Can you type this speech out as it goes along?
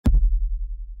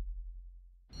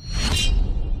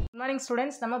Morning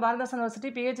students, நம்ம பாரதாஸ் university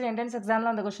Ph.D entrance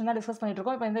examல அந்த question தான் டிஸ்கஸ் பண்ணிட்டு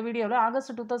இருக்கோம். இப்போ இந்த வீடியோல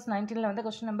ஆகஸ்ட் 2019ல வந்து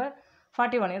क्वेश्चन நம்பர்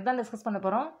 41 இதான் டிஸ்கஸ் பண்ண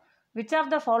போறோம். Which of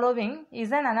the following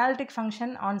is an analytic function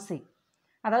on C?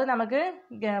 அதாவது நமக்கு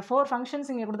 4 functions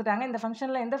இங்க கொடுத்துட்டாங்க. இந்த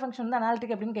ஃபங்க்ஷன்ல எந்த ஃபங்க்ஷன் வந்து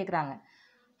analytic அப்படினு கேக்குறாங்க.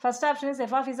 First option is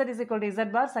f of z is equal to z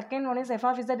bar, second one is f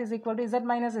of z is equal to z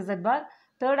minus z bar,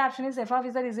 third option is f of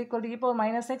z is equal to e power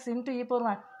minus x into e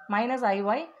power minus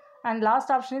iy, and last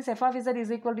option is f of z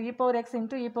is equal to e power x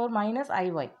into e power minus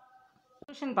iy.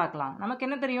 Solution பார்க்கலாம். நமக்கு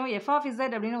என்ன தெரியும், f of z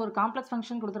அப்படினு ஒரு complex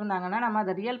function கொடுத்திருந்தாங்கன்னா நம்ம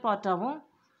அத real பார்ட்டாவும்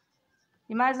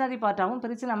imaginary பார்ட்டாவும்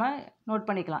பிரிச்சு நம்ம நோட்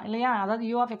பண்ணிக்கலாம் இல்லையா? அதாவது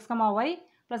u of x, y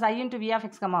plus i into v of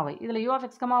x, y. இதுல u of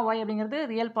x, y அப்படிங்கிறது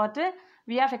real part,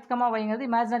 v of x, yங்கிறது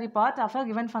imaginary part of a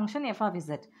given function f of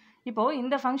z. இப்போ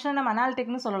இந்த function நம்ம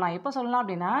அனாலிட்டிக்னு சொல்லலாம். எப்போ சொல்லலாம்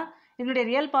அப்படின்னா இதனுடைய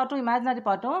ரியல் பார்ட்டும் இமேஜினரி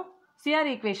பார்ட்டும் CR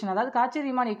ஈக்குவேஷன், அதாவது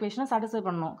காச்சி-ரீமான் ஈக்குவேஷனை சாட்டிஸ்ஃபை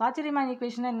பண்ணணும். காச்சி-ரீமான்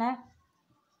ஈக்குவேஷன் என்ன?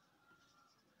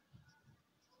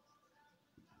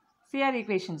 CR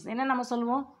equations என்ன நம்ம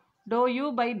சொல்லுவோம்? dou u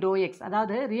by dou x,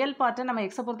 அதாவது ரியல் பார்ட்டை நம்ம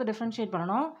x பொறுத்து டிஃபரன்ஷியேட்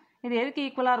பண்ணணும். இது எதுக்கு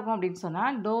ஈக்குவலாக இருக்கும் அப்படின்னு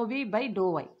சொன்னால் dou v by dou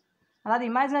y, அதாவது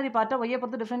இமேஜினரி பார்ட்டை y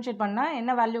பொறுத்து டிஃபரன்ஷியேட் பண்ணால்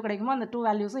என்ன வேல்யூ கிடைக்குமோ அந்த 2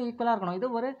 வேல்யூஸும் ஈக்குவலாக இருக்கணும். இது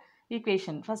ஒரு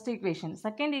equation, first equation.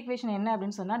 Second equation என்ன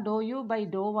அப்படின்னு சொன்னால் dou u by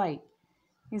dou y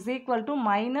is equal to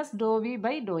minus dou v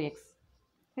by dou x.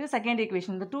 இது செகண்ட்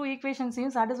ஈக்குவேஷன். இந்த 2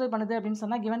 ஈக்குவேஷன்ஸையும் சாட்டிஸ்ஃபை பண்ணுது அப்படின்னு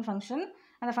சொன்னால் கிவன் ஃபங்க்ஷன்,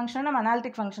 அந்த ஃபங்க்ஷனை நம்ம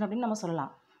அனாலிட்டிக் ஃபங்க்ஷன் அப்படின்னு நம்ம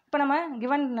சொல்லலாம். இப்போ நம்ம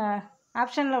கிவன்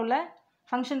ஆப்ஷனில் உள்ள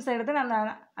ஃபங்க்ஷன்ஸ் எடுத்து நம்ம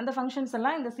அந்த ஃபங்க்ஷன்ஸ்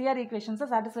எல்லாம் இந்த CR ஈக்குவேஷன்ஸை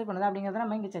சாட்டிஸ்ஃபை பண்ணுது அப்படிங்கிறத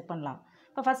நம்ம இங்கே செக் பண்ணலாம்.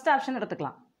 இப்போ ஃபஸ்ட் ஆப்ஷன்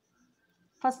எடுத்துக்கலாம்.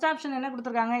 ஃபஸ்ட் ஆப்ஷன் என்ன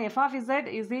கொடுத்துருக்காங்க? f of z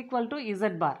is equal to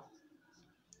z bar.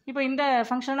 இப்போ இந்த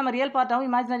ஃபங்க்ஷனை நம்ம ரியல் பார்ட்டாகவும்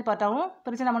இமேஜினரி பார்ட்டாகவும்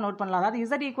பிரித்து நம்ம நோட் பண்ணலாம். அதாவது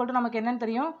z ஈக்குவல் டு நமக்கு என்னன்னு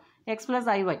தெரியும், x plus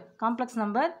iy, complex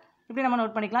number, இப்படி நம்ம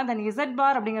நோட் பண்ணிக்கலாம். தென் z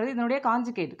bar அப்படிங்கிறது இதனுடைய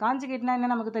காஞ்சுகேட். காஞ்சுகேட்னா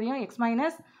என்ன நமக்கு தெரியும், x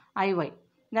minus iy.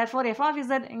 therefore f of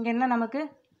z இங்கே என்ன நமக்கு,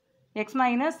 x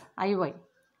minus iy.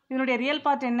 இதனுடைய ரியல்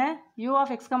பார்ட் என்ன, u of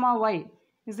x, y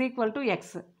is equal to x.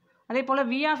 அதே போல்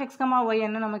v of x, y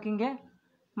என்ன நமக்கு இங்கே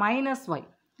minus y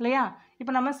இல்லையா?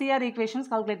 இப்போ நம்ம CR ஈக்குவேஷன்ஸ்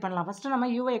கால்குலேட் பண்ணலாம். ஃபஸ்ட்டு நம்ம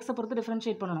u x பொறுத்து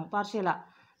டிஃபரன்ஷியேட் பண்ணணும் பார்ஷியலாக.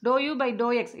 dou u by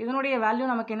dou x இதனுடைய வேல்யூ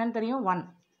நமக்கு என்னன்னு தெரியும், 1.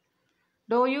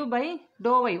 dou u by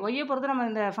dou y, y பொறுத்து நம்ம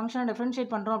இந்த ஃபங்க்ஷனை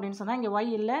டிஃபரன்ஷியேட் பண்ணுறோம் அப்படின்னு சொன்னால் இங்கே y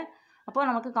இல்லை, அப்போ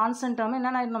நமக்கு கான்ஸ்டன்ட் டேர்ம்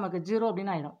என்னென்ன ஆகிடும், நமக்கு 0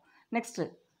 அப்படின்னு ஆகிடும். Next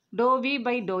dou v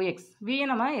by dou x, v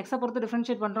நம்ம x பொறுத்து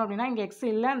டிஃபரன்ஷியேட் பண்ணுறோம் அப்படின்னா இங்கே x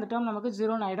இல்லை, அந்த டேர்ம் நமக்கு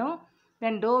 0 ஆகிடும்.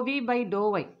 தென் dou v by dou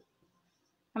y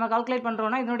நம்ம கால்குலேட்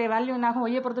பண்ணுறோம்னா இதனுடைய வேல்யூ என்ன ஆகும்,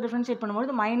 y பொறுத்து டிஃபரன்ஷியேட்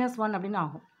பண்ணும்போது -1 அப்படின்னு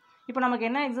ஆகும். இப்போ நமக்கு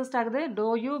என்ன எக்ஸிஸ்ட் ஆகுது,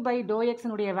 dou u by dou x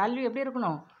னுடைய value எப்படி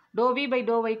இருக்கணும், dou v by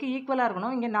dou y க்கு ஈக்குவலாக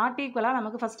இருக்கணும். இங்கே நாட் ஈக்குவலாக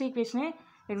நமக்கு ஃபஸ்ட் ஈக்குவேஷனே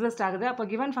எக்ஸிஸ்ட் ஆகுது. அப்போ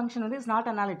கிவன் ஃபங்க்ஷன் வந்து is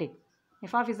not analytic.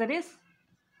 f of z is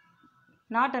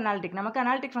not analytic. நமக்கு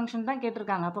அனாலிட்டிக் ஃபங்க்ஷன் தான்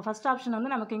கேட்டிருக்காங்க. அப்போ ஃபஸ்ட் ஆப்ஷன்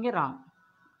வந்து நமக்கு இங்கே ராங்.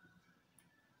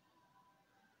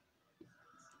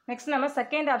 நெக்ஸ்ட் நம்ம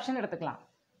செகண்ட் ஆப்ஷன் எடுத்துக்கலாம்.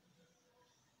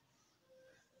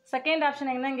 செகண்ட்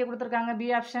ஆப்ஷன் என்ன இங்கே கொடுத்துருக்காங்க, B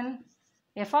option,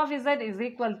 f of z is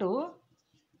equal to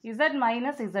z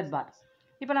minus z bar.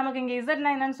 இப்போ நமக்கு இங்கே z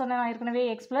னா என்னன்னு சொன்னால் ஏற்கனவே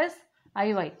x plus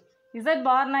iy, z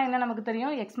barனா என்ன நமக்கு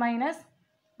தெரியும், x minus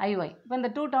iy. இப்போ இந்த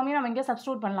 2 டேர்மையும் நம்ம இங்கே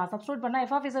சப்ஸ்டியூட் பண்ணலாம். சப்ஸ்டியூட் பண்ணால்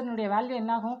f of z னுடைய வேல்யூ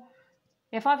என்ன ஆகும்,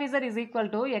 f of z is equal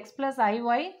to x plus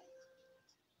iy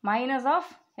minus of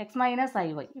x minus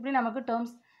iy. இப்படி நமக்கு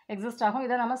டேர்ம்ஸ் எக்ஸிஸ்ட் ஆகும்.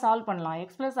 இதை நம்ம சால்வ் பண்ணலாம். x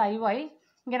plus iy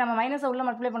இங்கே நம்ம மைனஸை உள்ள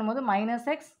மல்டிப்ளை பண்ணும்போது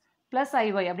 -x plus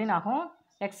iy அப்படின்னு ஆகும்.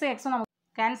 எக்ஸும் நமக்கு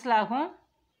கேன்சல் ஆகும்.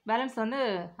 பேலன்ஸ் வந்து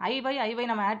iy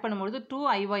நம்ம ஆட் பண்ணும்போது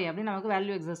 2iy அப்படின்னு நமக்கு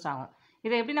வேல்யூ எக்ஸிஸ்ட் ஆகும்.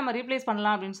 இதை எப்படி நம்ம ரீப்ளேஸ்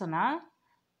பண்ணலாம் அப்படின்னு சொன்னால்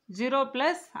 0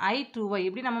 plus i2y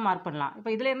இப்படி நம்ம மார்க் பண்ணலாம்.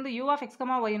 இப்போ இதிலேருந்து u of x,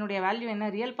 y னுடைய value என்ன,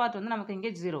 ரியல் பார்ட் வந்து நமக்கு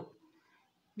இங்கே 0,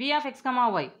 v of x,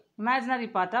 y imaginary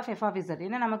part of f of z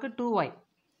என்ன நமக்கு 2y.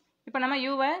 இப்போ நம்ம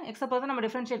யூவை எக்ஸை பொறுத்து நம்ம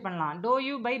டிஃபரன்ஷியேட் பண்ணலாம். dou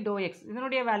u by dou x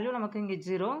இதனுடைய வேல்யூ நமக்கு இங்கே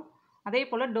 0. அதே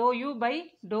போல் dou u by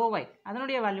dou y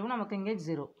அதனுடைய வேல்யூ நமக்கு இங்கே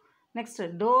 0. Next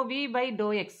dou v by dou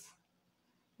x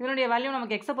இதனுடைய வேல்யூ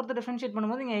நமக்கு எக்ஸை பொறுத்து டிஃபரன்ஷியேட்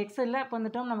பண்ணும்போது இங்கே எக்ஸ் இல்லை, அப்போ இந்த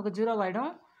டேர்ம் நமக்கு 0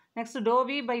 ஆகிடும். Next dou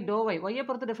v by dou y ஒய்யை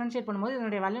பொறுத்து டிஃபரன்ஷியேட் பண்ணும்போது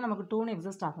இதனுடைய வேல்யூ நமக்கு 2ன்னு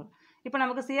எக்ஸிஸ்ட் ஆகும். இப்போ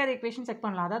நமக்கு CR ஈக்குவேஷன் செக்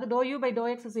பண்ணலாம். அதாவது dou u by dou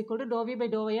x is equal to dou v by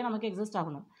dou y நமக்கு எக்ஸிஸ்ட்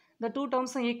ஆகணும். இந்த 2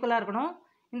 டேர்ம்ஸும் ஈக்குவலாக இருக்கணும்.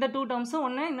 இந்த 2 டேர்ம்ஸும்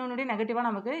ஒன்று இன்னொன்னுடைய நெகட்டிவாக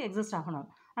நமக்கு எக்ஸிஸ்ட் ஆகணும்.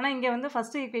 ஆனால் இங்கே வந்து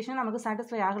ஃபஸ்ட் ஈக்குவேஷன் நமக்கு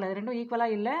சாட்டிஸ்ஃபை ஆகலை, ரெண்டும்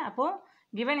ஈக்குவலாக இல்லை. அப்போது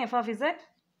given f of z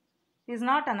is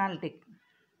not analytic.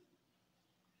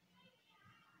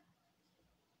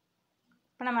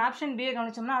 இப்போ நம்ம ஆப்ஷன் பியை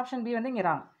கவனிச்சோம்னா ஆப்ஷன் பி வந்து இங்கே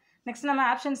ராங். நெக்ஸ்ட் நம்ம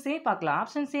ஆப்ஷன் சி பார்க்கலாம்.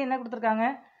 ஆப்ஷன் சி என்ன கொடுத்துருக்காங்க,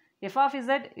 f of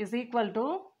z is equal to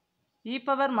e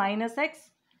power minus x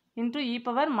into e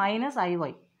power minus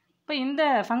iy. இப்போ இந்த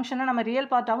ஃபங்க்ஷனை நம்ம ரியல்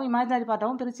பார்ட்டாகவும் இமேஜினரி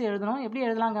பார்ட்டாகவும் பிரித்து எழுதணும். எப்படி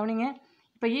எழுதலாம் கவனிங்க.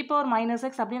 இப்போ e power minus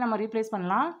x அப்படியே நம்ம ரீப்ளேஸ்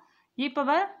பண்ணலாம். e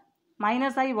power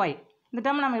minus iy இந்த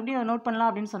டேர்ம் நம்ம எப்படி நோட் பண்ணலாம்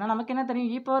அப்படின்னு சொன்னால் நமக்கு என்ன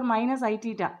தெரியும், e power minus i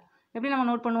theta எப்படி நம்ம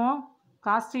நோட் பண்ணுவோம்,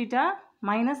 cos theta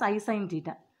மைனஸ் ஐ சைன்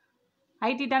தீட்டா.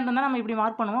 ஐ தீட்டான்னு இருந்தால் நம்ம இப்படி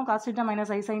மார்க் பண்ணுவோம், காஸ் தீட்டா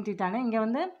மைனஸ் ஐ சைன் தீட்டான்னு. இங்கே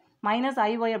வந்து மைனஸ்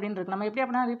ஐ ஒய் அப்படின்னு இருக்கு. நம்ம எப்படி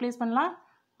அப்படின்னா ரீப்ளேஸ் பண்ணலாம்,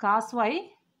 காஸ் ஒய்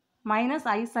மைனஸ்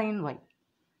ஐ சைன் ஒய்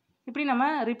இப்படி நம்ம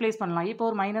ரீப்ளேஸ் பண்ணலாம் இ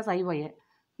பவர் மைனஸ் ஐ ஒய்.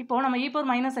 இப்போது நம்ம இ பவர்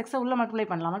மைனஸ் எக்ஸை உள்ளே மல்டிப்ளை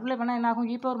பண்ணலாம். மல்டிப்ளை பண்ணால் என்ன ஆகும்,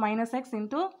 e power minus X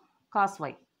into cos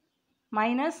Y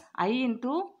minus ஐ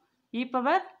into e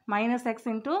power minus X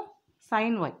into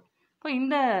sine Y. இப்போ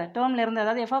இந்த டேர்மில் இருந்து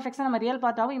அதாவது எஃப் ஆஃப் எக்ஸை நம்ம ரியல்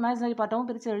பார்ட்டாகவும் இமேஜினரி பார்ட்டாகவும்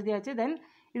பிரித்து எழுதியாச்சு. தென்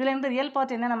இதுலேருந்து ரியல்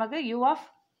பார்ட் என்ன, நமக்கு you off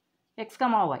X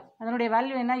comma Y, அதனுடைய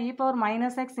வேல்யூ என்ன, e power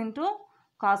minus X into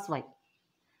cos Y.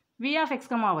 V off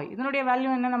X comma Y, இதனுடைய வேல்யூ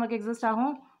என்ன நமக்கு எக்ஸிஸ்ட்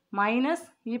ஆகும், minus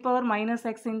e power minus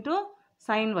X into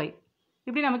sine Y.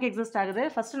 இப்படி நமக்கு எக்ஸிஸ்ட் ஆகுது.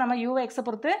 ஃபஸ்ட்டு நம்ம யூவை எக்ஸை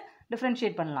பொறுத்து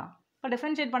டிஃப்ரென்ஷியேட் பண்ணலாம். இப்போ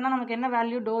டிஃப்ரென்ஷியேட் பண்ணால் நமக்கு என்ன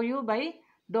value, to you by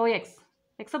to X.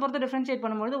 எக்ஸை பொறுத்து டிஃப்ரென்ஷியேட்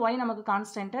பண்ணும்போது ஒய் நமக்கு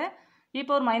கான்ஸ்டன்ட்டு, இ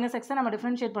பவர் மைனஸ் எக்ஸை நம்ம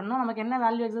டிஃப்ரென்ஷியேட் பண்ணணும். நமக்கு என்ன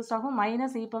வேல்யூ எக்ஸிஸ்ட் ஆகும்,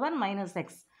 minus e power minus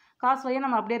X. Cos ஒய்யை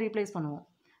நம்ம அப்படியே ரீப்ளேஸ் பண்ணுவோம்.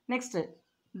 Next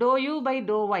to you by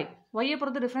to Y, ஒய்யை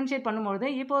பொறுத்து டிஃப்ரென்ஷியேட் பண்ணும்போது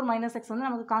இ பவர் மைனஸ் எக்ஸ் வந்து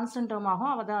நமக்கு கான்ஸ்டன்ட் டேர்ம்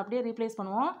ஆகும், அதை அப்படியே ரீப்ளேஸ்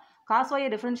பண்ணுவோம். காஸ் ஒய்யை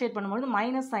டிஃப்ரென்ஷியேட் பண்ணும்போது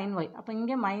மைனஸ் சைன் ஒய், அப்போ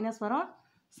இங்கே மைனஸ் வரும்,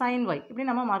 சைன் ஒய் இப்படி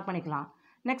நம்ம மார்க் பண்ணிக்கலாம்.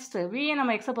 நெக்ஸ்ட்டு வியை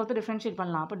நம்ம எக்ஸை பொறுத்து டிஃப்ரென்ஷியேட்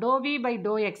பண்ணலாம். அப்போ to we by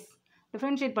to X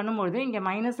differentiate பண்ணும்போது இங்கே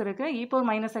மைனஸ் இருக்குது, இ பவர்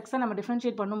மைனஸ் எக்ஸை நம்ம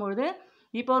டிஃப்ரென்ஷியேட் பண்ணும்போது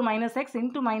e power minus X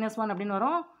into minus one அப்படின்னு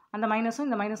வரும். அந்த மைனஸும்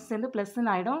இந்த மைனஸும் சேர்ந்து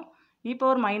ப்ளஸ்ன்னு ஆகிடும். E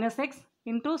power minus X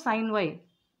into sine Y,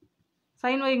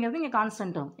 sign ஒய்ங்கிறது இங்கே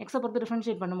கான்ஸ்டன்ட் டேர்ம் எக்ஸை பொறுத்து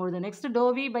டிஃப்ரென்ஷியேட் பண்ணும்போது. Next to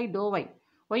we by to Y,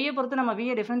 ஒய்யை பொறுத்து நம்ம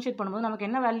வியை டிஃப்ரென்ஷியேட் பண்ணும்போது நமக்கு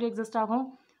என்ன வேல்யூ எக்ஸிஸ்ட் ஆகும்,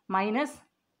 minus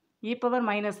e power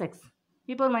minus X.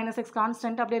 E power minus X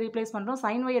constant அப்படியே ரீப்ளேஸ் பண்ணுறோம்.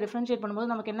 சைன் ஒய்யை டிஃப்ரென்ஷியேட்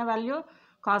பண்ணும்போது நமக்கு என்ன வேல்யூ,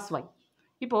 காஸ் ஒய்.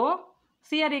 இப்போது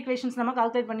சிஆர் ஈக்குவேஷன்ஸ் நம்ம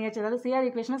கால்குலேட் பண்ணியாச்சு. அதாவது சிஆர்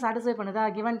ஈக்குவேஷனை சாட்டிஸ்ஃபை பண்ணுதா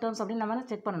கிவன் டேர்ம்ஸ் அப்படின்னு நம்ம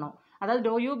செக் பண்ணணும். அதாவது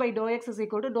to you by to X is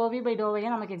equal to to we by to ஒய்யை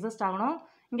நமக்கு எக்ஸிஸ்ட் ஆகணும்.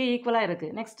 இங்கே ஈக்குவலாக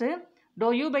இருக்குது. Next to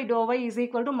you by to Y is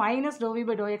equal to minus to we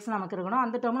by to X நமக்கு இருக்கணும்.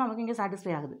 அந்த டேர்ம் நமக்கு இங்கே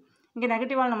சாட்டிஸ்ஃபை ஆகுது. இங்கே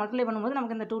நெகட்டிவாக நம்ம மல்டிப்ளை பண்ணும்போது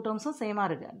நமக்கு இந்த டூ டேர்ம்ஸும் சேமாக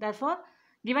இருக்குது. therefore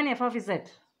given f of z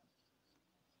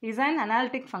is an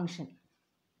analytic function.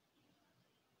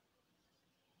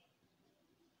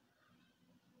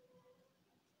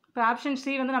 இப்போ ஆப்ஷன்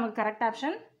சி வந்து நமக்கு கரெக்ட்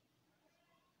ஆப்ஷன்,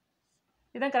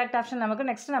 இதுதான் கரெக்ட் ஆப்ஷன் நமக்கு.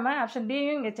 நெக்ஸ்ட் நம்ம ஆப்ஷன்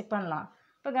டியும் இங்கே செக் பண்ணலாம்.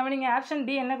 இப்போ கவனிங்க, ஆப்ஷன்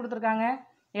டி என்ன கொடுத்துருக்காங்க,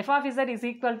 F of Z is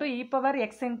equal to e power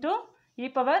X into e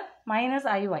power minus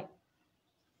ஐஒய்,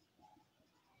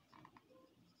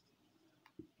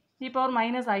 e power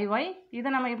minus ஐஒய்.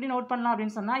 இதை நம்ம எப்படி நோட் பண்ணலாம்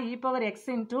அப்படின்னு சொன்னால், e power X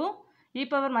into e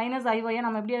power minus ஐஒயை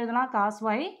நம்ம எப்படி எழுதலாம், காஸ்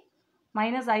ஒய்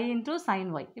மைனஸ் ஐ இன்ட்டு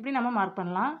சைன் ஒய் இப்படி நம்ம மார்க்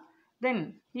பண்ணலாம். தென்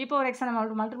இ பவர் எக்ஸை நம்ம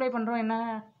மல்டிப்ளை பண்ணுறோம், என்ன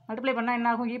மல்டிப்ளை பண்ணால் என்ன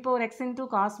ஆகும், e power X into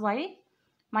cos Y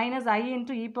minus ஐ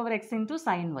into e power X into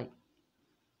sine Y.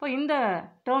 இப்போ இந்த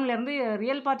டேர்ம்லேருந்து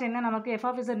ரியல் பார்ட் என்ன நமக்கு, எஃப்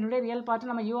ஆஃப் இசட்னுடைய ரியல் பார்ட்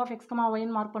நம்ம you off X comma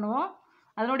ஒய்ன்னு mark பண்ணுவோம்.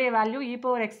 அதனுடைய value e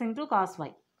power X into cos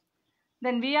Y.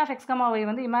 Then V off X comma Y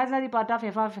வந்து imaginary part of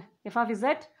F of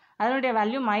Z, அதனுடைய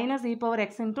value minus e power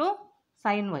X into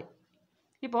sine Y.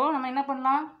 இப்போது நம்ம என்ன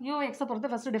பண்ணலாம், you எக்ஸை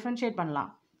பொறுத்து ஃபஸ்ட்டு டிஃப்ரென்ஷியேட் பண்ணலாம்.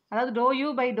 அதாவது to you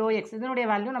by to X இதனுடைய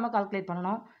வேல்யூ நம்ம கால்குலேட்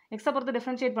பண்ணணும். எக்ஸை பொறுத்து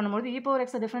டிஃப்ரென்ஷியேட் பண்ணும்போது இ பவர்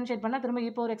எக்ஸை டிஃப்ரென்ஷியேட் பண்ணால் திரும்ப இ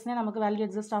பவர் எக்ஸ்னே நமக்கு வேல்யூ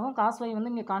எக்ஸிஸ்ட் ஆகும். காஸ் ஒய்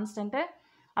வந்து இங்கே கான்ஸ்டன்ட்டு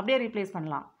அப்படியே ரீப்ளேஸ்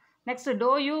பண்ணலாம். Next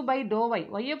to you by to Y,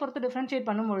 ஒய்யை பொறுத்து டிஃப்ரென்ஷியேட்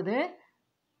பண்ணும்போது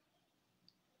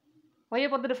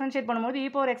இ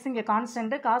பவர் எக்ஸ் இங்கே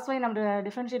கான்ஸ்டன்ட்டு, காஸ் ஒய் நம்ம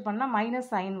டிஃப்ரென்ஷியேட் பண்ணால்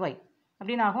மைனஸ் சைன் ஒய்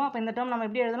அப்படின்னு ஆகும். அப்போ இந்த டேர்ம் நம்ம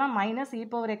எப்படி எழுதலாம், minus e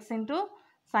power X into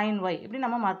sine Y இப்படி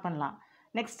நம்ம மார்க் பண்ணலாம்.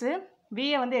 நெக்ஸ்ட்டு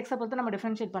வியை வந்து எக்ஸை பொறுத்து நம்ம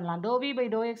டிஃப்ரென்ஷியேட் பண்ணலாம். To we by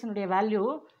to எக்ஸினுடைய value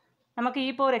நமக்கு இ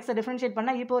பவர் எக்ஸை டிஃப்ரென்ஷியேட்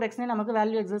பண்ணால் இ பவர் எக்ஸ்னே நமக்கு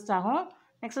வேல்யூ எக்ஸிஸ்ட் ஆகும்.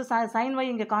 நெக்ஸ்ட் சைன் ஒய்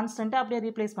இங்கே கான்ஸ்டன்ட்டு அப்படியே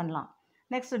ரீப்ளேஸ் பண்ணலாம்.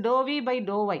 Next to we by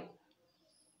to Y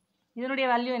இதனுடைய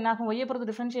வேல்யூ என்னாகும், ஒய்யை பொறுத்து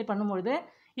டிஃப்ரென்ஷியேட் பண்ணும்போது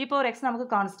இ பவர் எக்ஸ் நமக்கு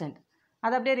கான்ஸ்டன்ட்,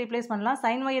 அதை அப்படியே ரீப்ளேஸ் பண்ணலாம்.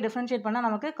 சைன் ஒய்யை டிஃப்ரென்ஷியேட் பண்ணால்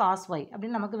நமக்கு காஸ் ஒய்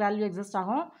அப்படின்னு நமக்கு வேல்யூ எக்ஸிஸ்ட்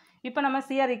ஆகும். இப்போ நம்ம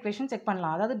சிஆர் ஈக்குவேஷன் செக்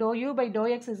பண்ணலாம். அதாவது to you by to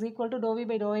X is equal to to we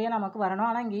by to ஒய்யை நமக்கு வரணும்.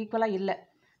 ஆனால் இங்கே ஈக்குவலாக இல்லை,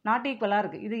 நாட் ஈக்குவலாக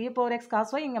இருக்குது. இது e power X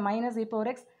cos Y, இங்கே minus e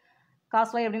power X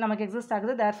cos Y அப்படின்னு நமக்கு எக்ஸிஸ்ட்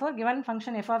ஆகுது. therefore given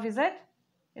function f of z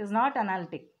is not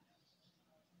analytic.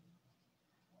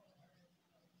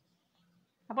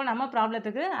 அப்போ நம்ம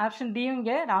ப்ராப்ளத்துக்கு ஆப்ஷன் டியும்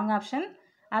இங்கே ராங் ஆப்ஷன்,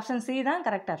 ஆப்ஷன் சி தான்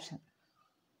கரெக்ட் ஆப்ஷன்.